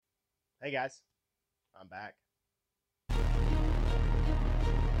Hey guys, I'm back.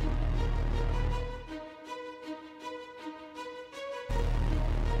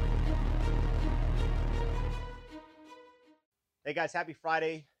 Hey guys, happy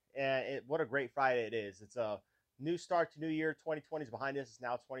Friday. And what a great Friday it is. It's a new start to new year. 2020 is behind us. It's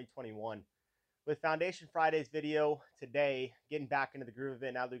now 2021. With Foundation Friday's video today, getting back into the groove of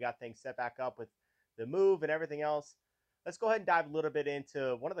it now that we got things set back up with the move and everything else. Let's go ahead and dive a little bit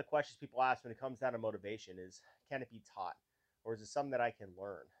into one of the questions people ask when it comes down to motivation is, can it be taught? Or is it something that I can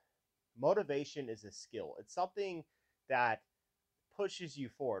learn? Motivation is a skill. It's something that pushes you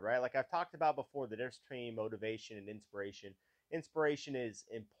forward, right? Like I've talked about before, the difference between motivation and inspiration. Inspiration is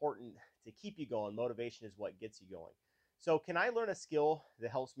important to keep you going. Motivation is what gets you going. So, can I learn a skill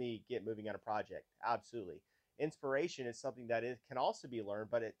that helps me get moving on a project? Absolutely. Inspiration is something that it can also be learned,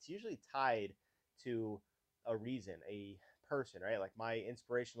 but it's usually tied to a reason, a person, right? Like my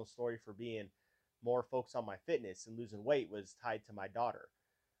inspirational story for being more focused on my fitness and losing weight was tied to my daughter.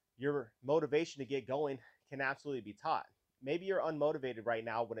 Your motivation to get going can absolutely be taught. Maybe you're unmotivated right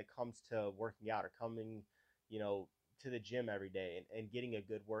now when it comes to working out or coming, you know, to the gym every day and getting a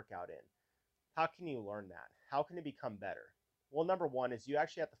good workout in. How can you learn that? How can it become better? Well, number one is you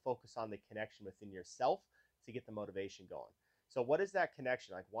actually have to focus on the connection within yourself to get the motivation going. So, what is that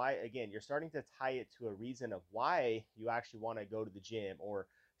connection? Like, why, again, you're starting to tie it to a reason of why you actually want to go to the gym or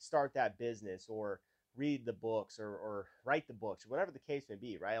start that business or read the books or write the books, whatever the case may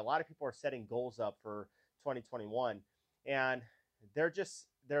be, right? A lot of people are setting goals up for 2021 and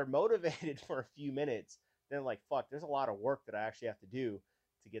they're motivated for a few minutes. Then, like, fuck, there's a lot of work that I actually have to do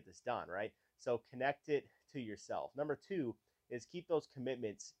to get this done, right? So connect it to yourself. Number two is keep those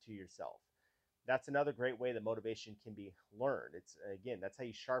commitments to yourself. That's another great way that motivation can be learned. It's again, that's how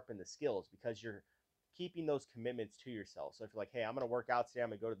you sharpen the skills because you're keeping those commitments to yourself. So if you're like, hey, I'm gonna work out today, I'm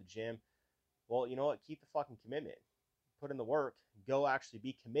gonna go to the gym. Well, you know what? Keep the fucking commitment. Put in the work. Go actually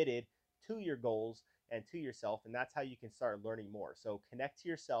be committed to your goals and to yourself, and that's how you can start learning more. So connect to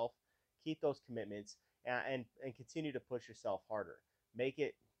yourself, keep those commitments, and continue to push yourself harder. Make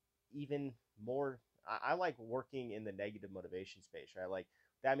it even more. I like working in the negative motivation space, right? Like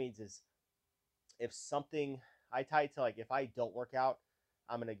that means is if something I tie it to, like if I don't work out,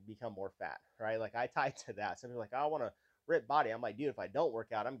 I'm gonna become more fat, right? Like I tie it to that. Some people are like, I want to rip body. I'm like, dude, if I don't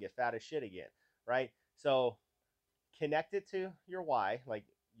work out, I'm gonna get fat as shit again, right? So connect it to your why, like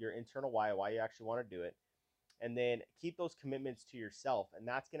your internal why you actually want to do it, and then keep those commitments to yourself. And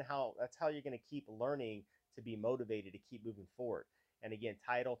that's how you're gonna keep learning to be motivated to keep moving forward. And again,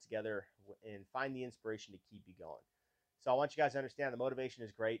 tie it all together and find the inspiration to keep you going. So I want you guys to understand the motivation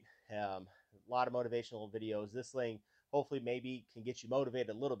is great. A lot of motivational videos. This thing hopefully maybe can get you motivated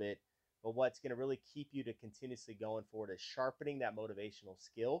a little bit, but what's going to really keep you to continuously going forward is sharpening that motivational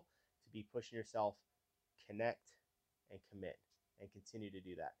skill to be pushing yourself, connect, and commit, and continue to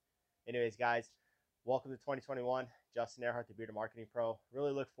do that. Anyways, guys, welcome to 2021. Justin Earhart, the Bearded Marketing Pro.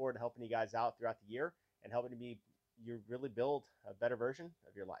 Really look forward to helping you guys out throughout the year and helping you really build a better version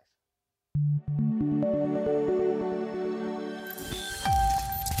of your life.